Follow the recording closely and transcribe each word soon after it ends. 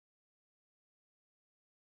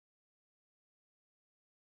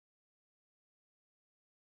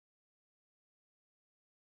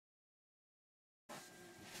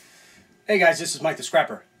Hey guys, this is Mike the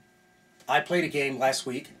Scrapper. I played a game last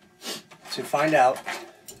week to find out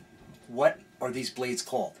what are these blades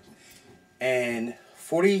called. And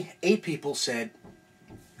 48 people said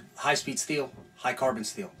high-speed steel, high-carbon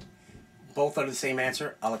steel. Both are the same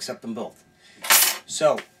answer. I'll accept them both.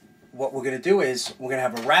 So what we're going to do is we're going to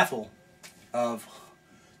have a raffle to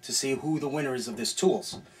see who the winner is of this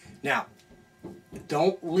tools. Now,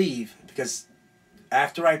 don't leave, because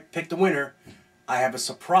after I pick the winner, I have a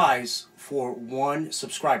surprise for one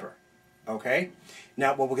subscriber. Okay?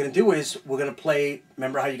 Now, what we're going to do is we're going to play,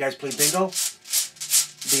 remember how you guys play bingo?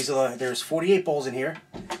 There's 48 balls in here,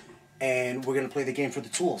 and we're going to play the game for the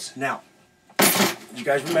tools. Now, you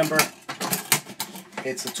guys remember,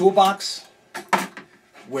 it's a toolbox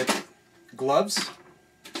with gloves,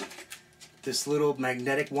 this little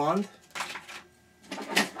magnetic wand,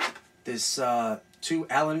 this two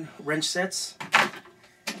Allen wrench sets,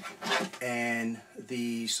 and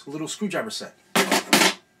the little screwdriver set.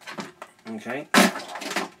 Okay,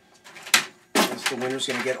 the winner's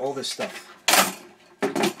going to get all this stuff.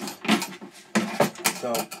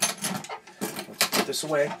 So let's put this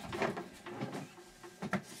away,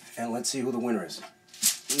 and let's see who the winner is.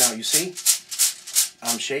 Now you see,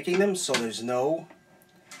 I'm shaking them, so there's no.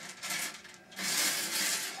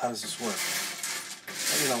 How does this work?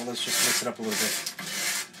 You know, let's just mix it up a little bit.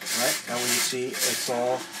 All right, now when you see it's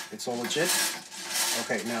all legit.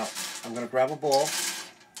 Okay, now I'm gonna grab a ball.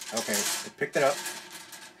 Okay, I picked it up.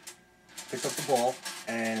 Picked up the ball,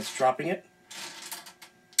 and it's dropping it.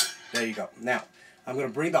 There you go. Now I'm gonna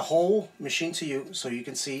bring the whole machine to you so you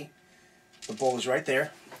can see the ball is right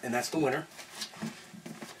there, and that's the winner.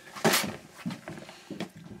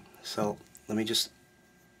 So let me just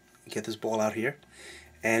get this ball out here,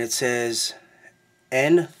 and it says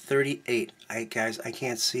N38. Guys, I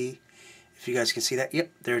can't see if you guys can see that. Yep,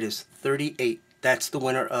 there it is, 38. That's the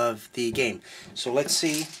winner of the game. So let's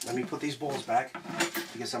see. Let me put these balls back,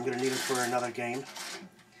 because I'm going to need them for another game,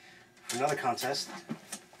 another contest.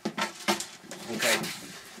 Okay,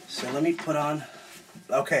 so let me put on.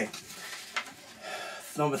 Okay,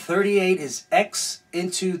 number 38 is X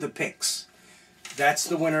into the Pix. That's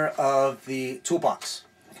the winner of the toolbox.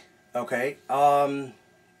 Okay,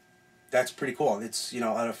 that's pretty cool. It's, you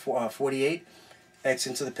know, out of 48, X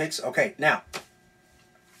into the Pix. Okay, now,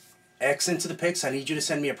 X into the Pix, I need you to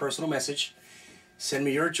send me a personal message. Send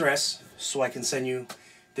me your address so I can send you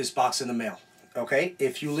this box in the mail. Okay,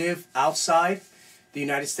 if you live outside the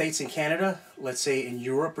United States and Canada, let's say in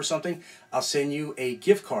Europe or something, I'll send you a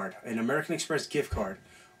gift card, an American Express gift card,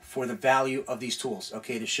 for the value of these tools.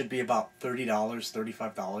 Okay, this should be about $30,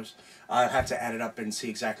 $35. I'll have to add it up and see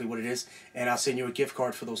exactly what it is, and I'll send you a gift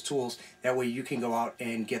card for those tools. That way you can go out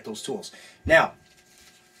and get those tools. Now,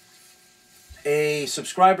 a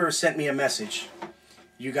subscriber sent me a message.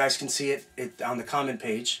 You guys can see it on the comment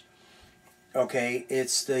page. Okay,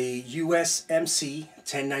 it's the USMC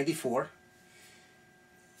 1094.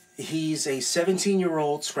 He's a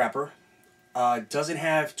 17-year-old scrapper. Doesn't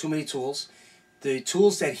have too many tools. The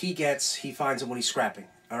tools that he gets, he finds them when he's scrapping.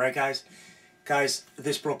 All right, guys? Guys,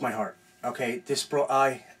 this broke my heart. Okay,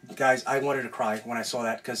 guys, I wanted to cry when I saw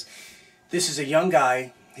that, because this is a young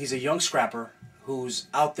guy. He's a young scrapper who's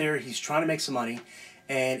out there. He's trying to make some money,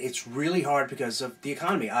 and it's really hard because of the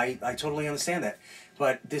economy. I totally understand that.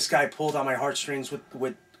 But this guy pulled on my heartstrings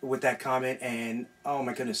with that comment, and oh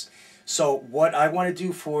my goodness. So what I want to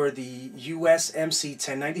do for the USMC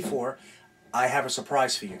 1094, I have a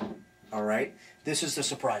surprise for you. All right? This is the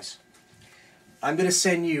surprise. I'm going to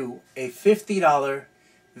send you a $50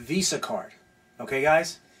 Visa card. Okay,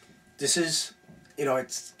 guys? This is, you know,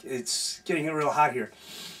 it's getting real hot here.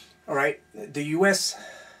 All right? The USMC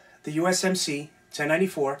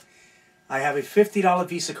 1094, I have a $50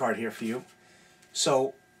 Visa card here for you.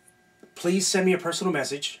 So please send me a personal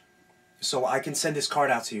message so I can send this card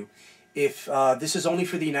out to you. If this is only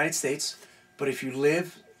for the United States, but if you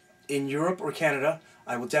live in Europe or Canada,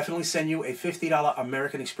 I will definitely send you a $50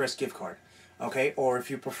 American Express gift card. Okay? Or if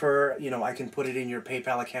you prefer, you know, I can put it in your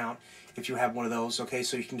PayPal account if you have one of those, okay,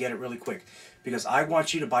 so you can get it really quick. Because I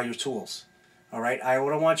want you to buy your tools. All right? I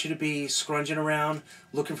don't want you to be scrunging around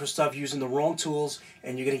looking for stuff using the wrong tools,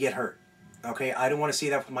 and you're going to get hurt. Okay? I don't want to see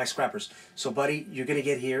that with my scrappers. So, buddy, you're going to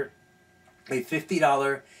get here a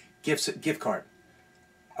 $50 gift card.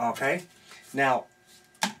 Okay? Now,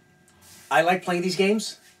 I like playing these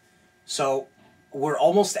games, so we're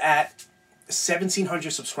almost at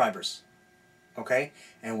 1,700 subscribers. Okay?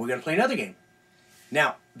 And we're going to play another game.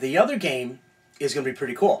 Now, the other game is going to be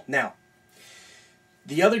pretty cool. Now,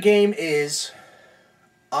 the other game is,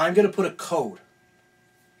 I'm going to put a code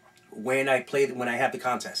when I have the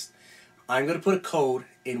contest. I'm going to put a code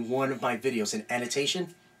in one of my videos, an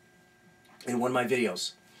annotation in one of my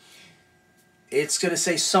videos. It's gonna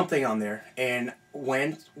say something on there, and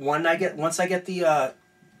once I get the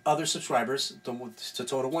other subscribers to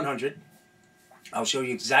total 100, I'll show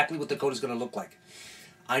you exactly what the code is gonna look like.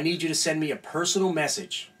 I need you to send me a personal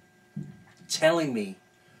message telling me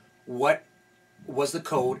what was the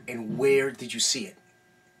code and where did you see it.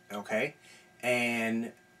 Okay?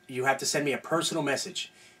 And you have to send me a personal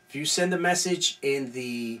message. If you send a message in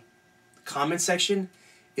the comment section,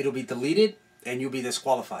 it'll be deleted and you'll be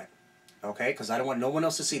disqualified. Okay? Because I don't want no one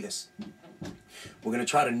else to see this. We're going to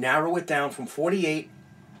try to narrow it down from 48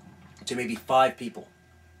 to maybe 5 people.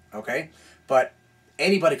 Okay? But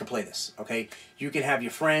anybody can play this. Okay? You can have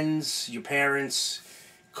your friends, your parents,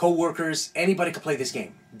 co-workers, anybody can play this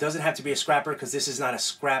game. It doesn't have to be a scrapper because this is not a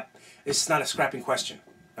scrap. It's not a scrapping question.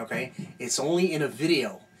 Okay? It's only in a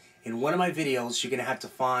video. In one of my videos, you're going to have to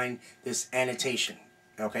find this annotation.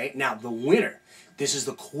 Okay? Now, the winner, this is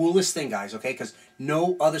the coolest thing, guys, okay? Because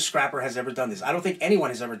no other scrapper has ever done this. I don't think anyone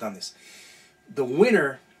has ever done this. The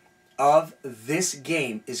winner of this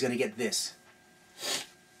game is going to get this.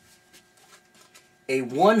 A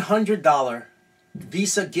 $100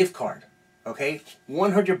 Visa gift card. Okay?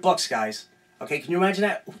 $100, guys. Okay? Can you imagine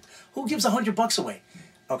that? Who gives $100 away?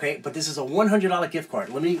 Okay? But this is a $100 gift card.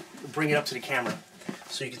 Let me bring it up to the camera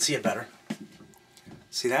so you can see it better.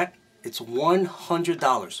 See that? It's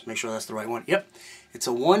 $100. Make sure that's the right one. Yep. It's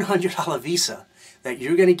a $100 Visa that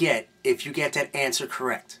you're going to get if you get that answer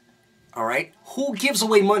correct. All right? Who gives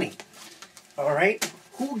away money? All right?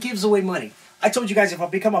 Who gives away money? I told you guys if I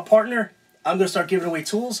become a partner, I'm going to start giving away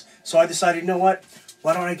tools. So I decided, you know what?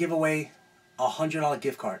 Why don't I give away a $100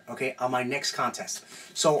 gift card, okay, on my next contest?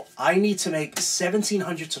 So I need to make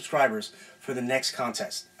 1,700 subscribers for the next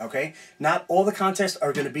contest, okay? Not all the contests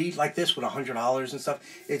are going to be like this with $100 and stuff.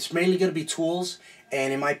 It's mainly going to be tools,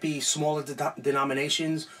 and it might be smaller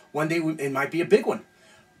denominations. One day it might be a big one.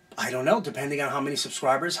 I don't know, depending on how many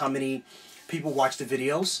subscribers, how many people watch the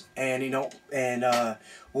videos, and, you know, and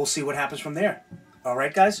we'll see what happens from there. All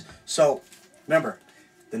right, guys? So, remember,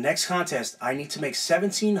 the next contest, I need to make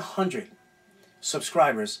 1,700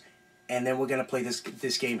 subscribers, and then we're going to play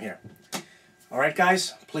this game here. All right,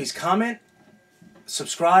 guys? Please comment,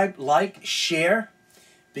 subscribe, like, share,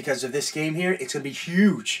 because of this game here. It's going to be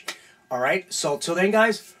huge. All right? So, till then,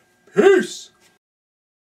 guys, peace!